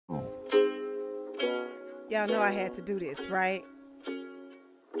Y'all know I had to do this, right?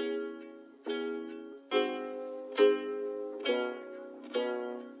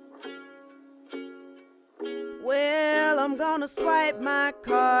 Well, I'm gonna swipe my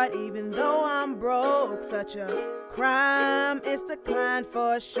card even though I'm broke. Such a crime, it's declined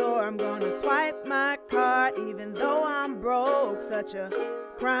for sure. I'm gonna swipe my card even though I'm broke. Such a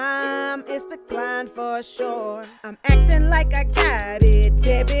crime, it's declined for sure. I'm acting like I got it,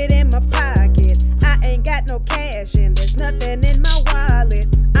 debit in my pocket. I ain't got no cash and there's nothing in my wallet.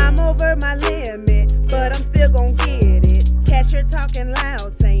 I'm over my limit, but I'm still gonna get it. Cashier talking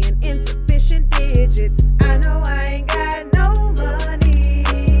loud, saying insufficient digits. I know I ain't got no money.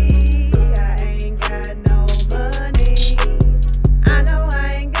 I ain't got no money. I know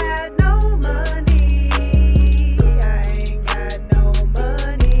I ain't got no money. I ain't got no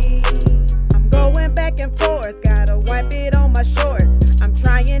money. I'm going back and forth, gotta wipe it on my shorts. I'm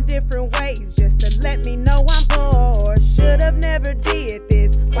trying different ways just to let me know I'm poor. Should've never did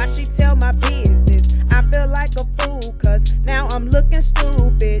this. Why she tell my business? I feel like a fool, cause now I'm looking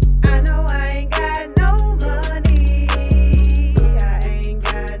stupid. I know I ain't got no money. I ain't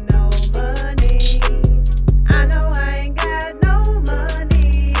got no money. I know I ain't got no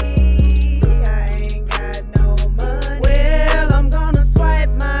money. I ain't got no money. Well, I'm gonna swipe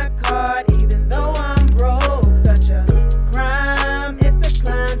my card even though I'm broke. Such a crime, it's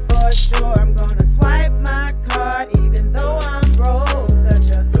declined for sure. I'm gonna swipe my card even though I'm broke.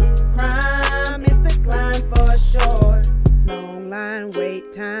 Such a crime, it's declined for sure. Long line,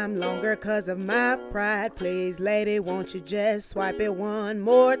 wait time longer cause of my pride. Please, lady, won't you just swipe it one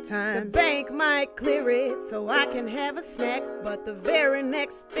more time? The bank might clear it so I can have a snack, but the very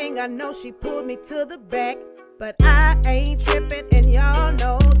next thing I know, she pulled me to the back. But I ain't tripping and y'all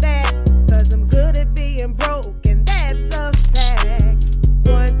know that, cause I'm good at being broke and that's a fact.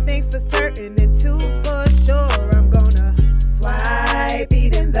 One thing's for certain and two for sure, I'm gonna swipe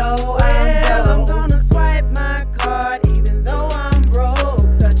even though I'm gonna swipe my card even though I'm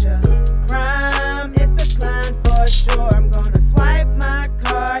broke. Such a crime, it's declined for sure. I'm gonna swipe my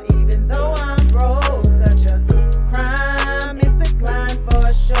card even though I'm broke. Such a crime, it's declined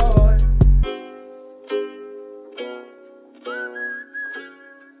for sure.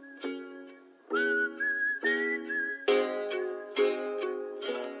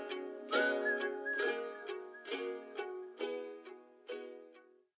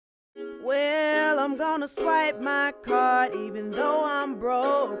 Well, I'm gonna swipe my card even though I'm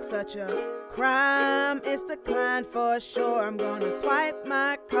broke. Such a crime, it's declined for sure. I'm gonna swipe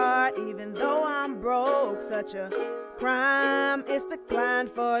my card even though I'm broke. Such a crime, it's declined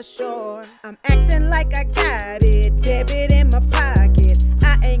for sure. I'm acting like I got it, debit in my pocket.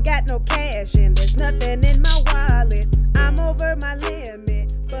 I ain't got no cash and there's nothing in my wallet. I'm over my limit.